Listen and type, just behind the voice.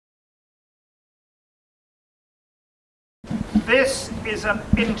This is an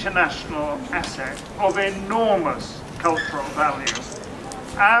international asset of enormous cultural value.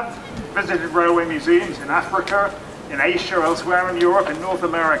 I've visited railway museums in Africa, in Asia, elsewhere in Europe, in North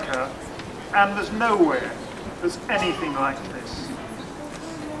America, and there's nowhere there's anything like this.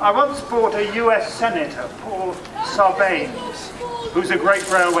 I once bought a US Senator, Paul Sarbanes, who's a great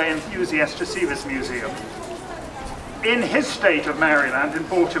railway enthusiast, to see this museum. In his state of Maryland, in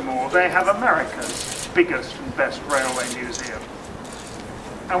Baltimore, they have America's biggest and best railway museum.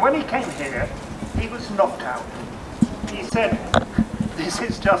 And when he came here, he was knocked out. He said, this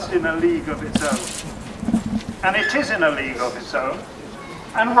is just in a league of its own. And it is in a league of its own,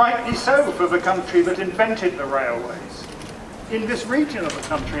 and rightly so for the country that invented the railways in this region of the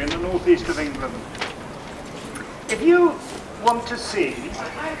country, in the northeast of England. If you want to see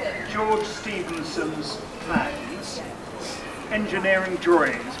George Stephenson's plans, engineering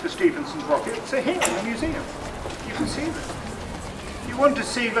drawings for Stephenson's rockets, are here in the museum. You can see them. You want to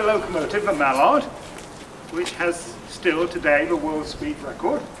see the locomotive, the Mallard, which has still today the world speed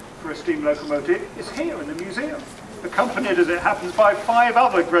record for a steam locomotive, is here in the museum. Accompanied, as it happens, by 5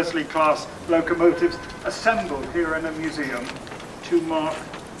 other Gresley-class locomotives assembled here in a museum to mark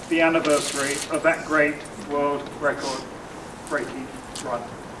the anniversary of that great world record-breaking run.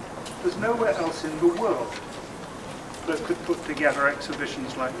 There's nowhere else in the world that could put together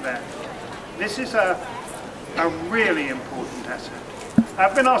exhibitions like that. This is a really important asset.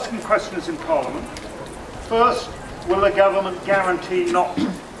 I've been asking questions in Parliament. First, will the government guarantee not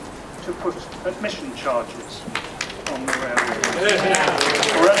to put admission charges on the railway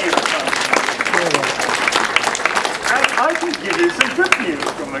or any of the transport? And I can give you some good news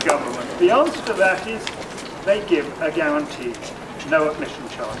from the government. The answer to that is they give a guarantee, no admission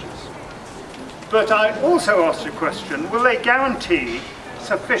charges. But I also asked a question, will they guarantee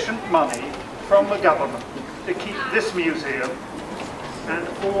sufficient money from the government to keep this museum and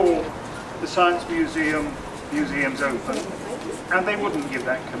all the Science museums open? And they wouldn't give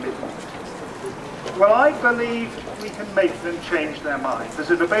that commitment. Well, I believe we can make them change their mind. There's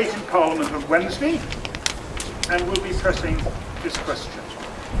a debate in Parliament on Wednesday, and we'll be pressing this question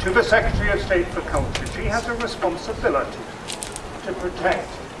to the Secretary of State for Culture. She has a responsibility to protect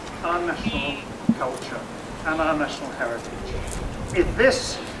our national culture and our national heritage. If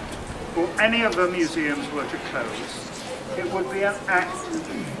this or any of the museums were to close, it would be an act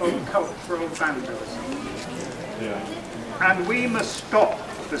of cultural vandalism. And we must stop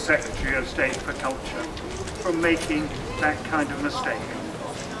the Secretary of State for Culture from making that kind of mistake.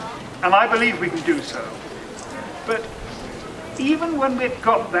 And I believe we can do so. But even when we've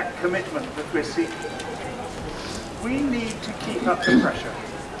got that commitment that we're seeking, we need to keep up the pressure.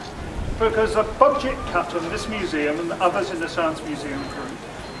 Because the budget cut on this museum and others in the Science Museum group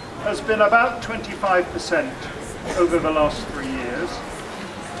has been about 25% over the last 3 years,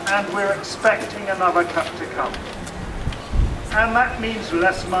 and we're expecting another cut to come. And that means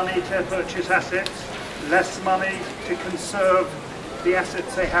less money to purchase assets, less money to conserve the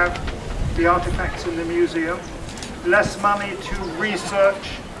assets they have, the artifacts in the museum, less money to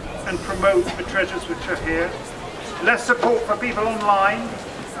research and promote the treasures which are here, less support for people online.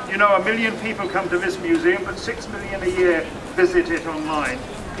 You know, 1 million people come to this museum, but 6 million a year visit it online,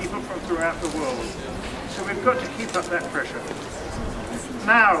 people from throughout the world. So we've got to keep up that pressure.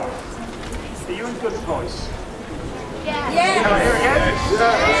 Now, are you in good voice? Yeah. Can I hear again?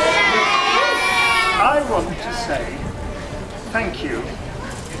 I want to say thank you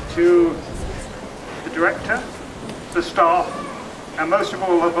to the director, the staff, and most of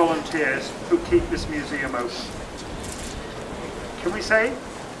all the volunteers who keep this museum open. Can we say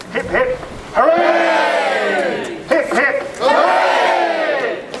hip hip hooray! Hip hip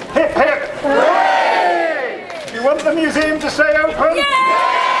hooray! Hip hip hooray! Do you want the museum to stay open?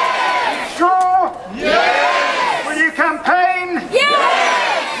 Yeah! Sure? Yes! Will you campaign?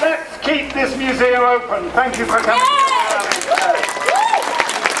 Yes! Let's keep this museum open. Thank you for coming. Yes!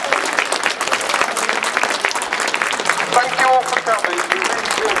 Thank you all for coming. We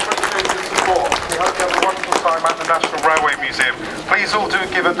really do appreciate your support. We hope you have a wonderful time at the National Railway Museum. Please all do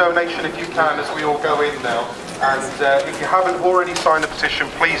give a donation if you can as we all go in now. And if you haven't already signed a petition,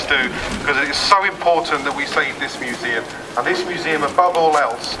 please do, because it is so important that we save this museum. And this museum, above all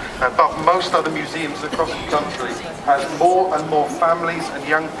else, above most other museums across the country, has more and more families and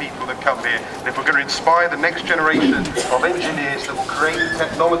young people that come here. And if we're going to inspire the next generation of engineers that will create the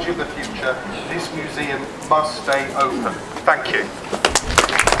technology of the future, this museum must stay open. Thank you.